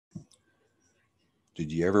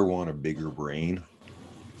Did you ever want a bigger brain?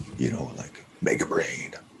 Like mega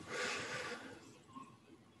brain.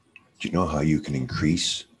 Do you know how you can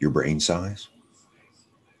increase your brain size?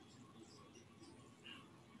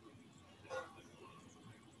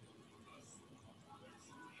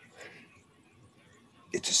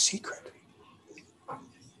 It's a secret.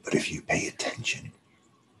 But if you pay attention,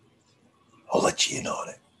 I'll let you in on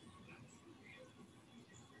it.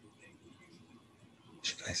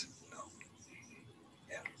 Should I say no?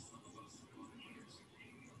 Yeah.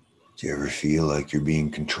 Do you ever feel like you're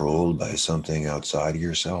being controlled by something outside of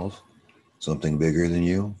yourself? Something bigger than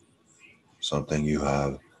you? Something you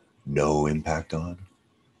have no impact on?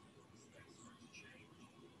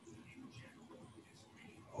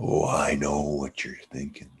 Oh, I know what you're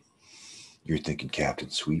thinking. You're thinking Captain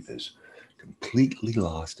Sweep has completely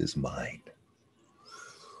lost his mind.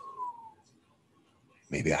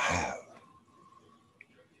 Maybe I have.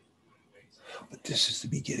 But this is the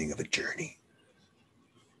beginning of a journey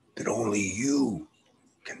that only you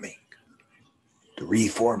can make. The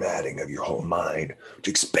reformatting of your whole mind, which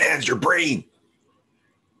expands your brain.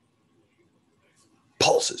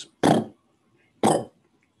 Pulses. And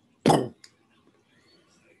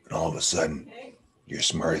all of a sudden, you're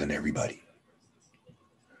smarter than everybody.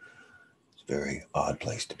 It's a very odd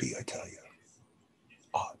place to be, I tell you.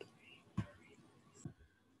 Odd.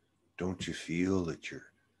 Don't you feel that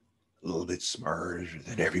you're a little bit smarter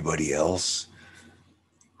than everybody else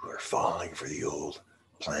who are falling for the old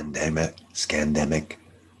pandemic, scandemic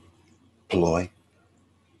ploy?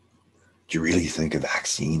 Do you really think a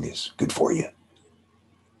vaccine is good for you?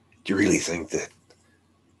 Do you really think that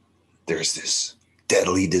there's this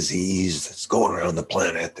deadly disease that's going around the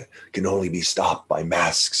planet that can only be stopped by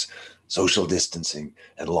masks, social distancing,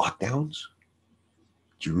 and lockdowns?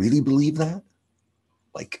 Do you really believe that?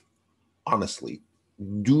 Like, honestly,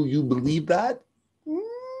 do you believe that?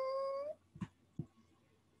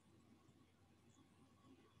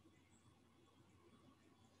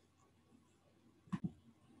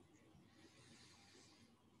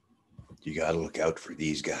 You got to look out for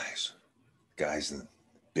these guys in the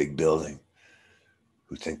big building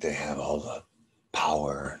who think they have all the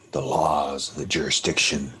power, the laws, the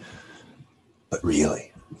jurisdiction. But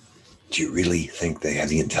really, do you really think they have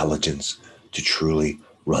the intelligence to truly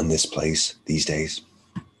run this place these days?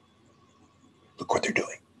 Look what they're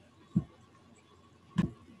doing.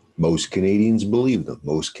 Most Canadians believe them.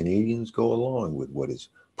 Most Canadians go along with what is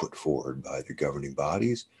put forward by the governing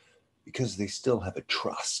bodies because they still have a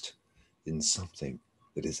trust in something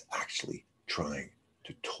that is actually trying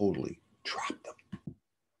to totally trap them.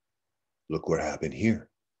 Look what happened here.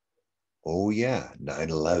 Oh, yeah,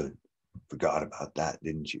 9/11. Forgot about that,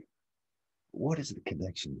 didn't you? What is the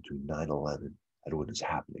connection between 9/11 and what is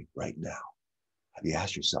happening right now? Have you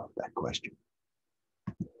asked yourself that question?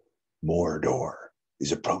 Mordor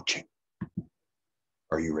is approaching.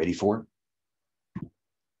 Are you ready for it?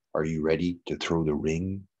 Are you ready to throw the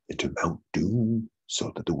ring into Mount Doom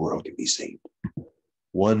so that the world can be saved?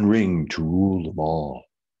 One ring to rule them all.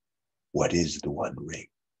 What is the one ring?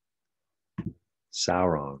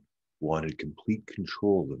 Sauron wanted complete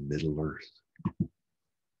control of Middle-earth.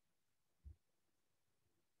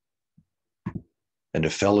 And a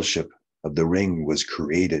fellowship of the ring was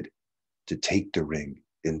created to take the ring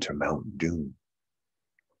into Mount Doom.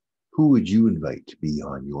 Who would you invite to be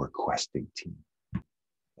on your questing team?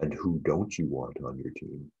 And who don't you want on your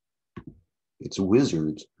team? It's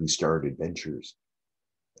wizards who start adventures.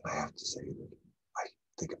 I have to say that I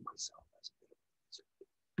think of myself as a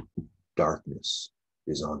wizard. Darkness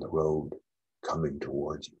is on the road coming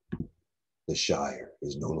towards you. The Shire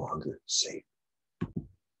is no longer safe.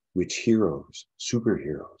 Which heroes,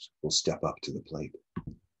 superheroes, will step up to the plate?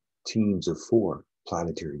 Teams of 4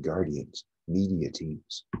 planetary guardians, media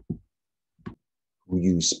teams, who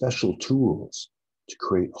use special tools to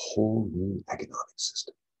create a whole new economic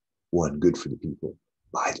system. One good for the people,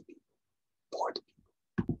 by the people, for the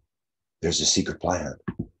people. There's a secret plan.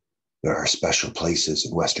 There are special places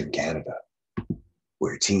in Western Canada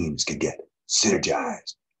where teams can get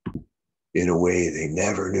synergized in a way they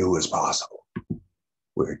never knew was possible,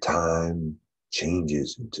 where time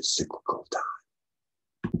changes into cyclical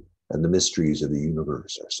time and the mysteries of the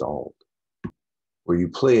universe are solved, where you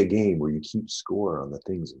play a game where you keep score on the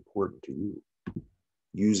things important to you,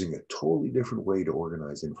 using a totally different way to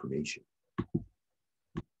organize information.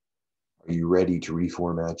 Are you ready to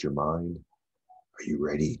reformat your mind? Are you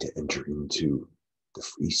ready to enter into the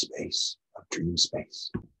free space of dream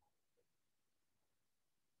space?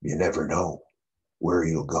 You never know where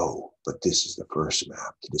you'll go, but this is the first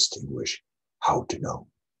map to distinguish how to know.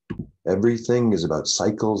 Everything is about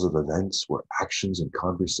cycles of events where actions and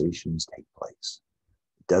conversations take place.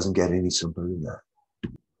 It doesn't get any simpler than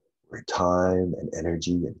that. Where time and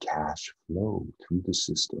energy and cash flow through the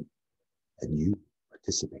system and you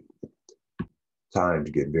participate in it. Time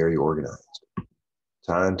to get very organized.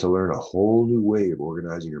 Time to learn a whole new way of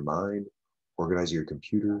organizing your mind, organizing your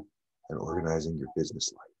computer, and organizing your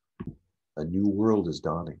business life. A new world is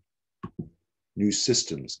dawning. New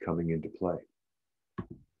systems coming into play.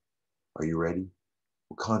 Are you ready?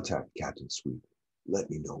 Well, contact Captain Sweet. Let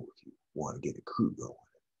me know if you want to get a crew going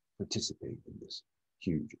and participate in this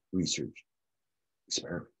huge research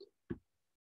experiment.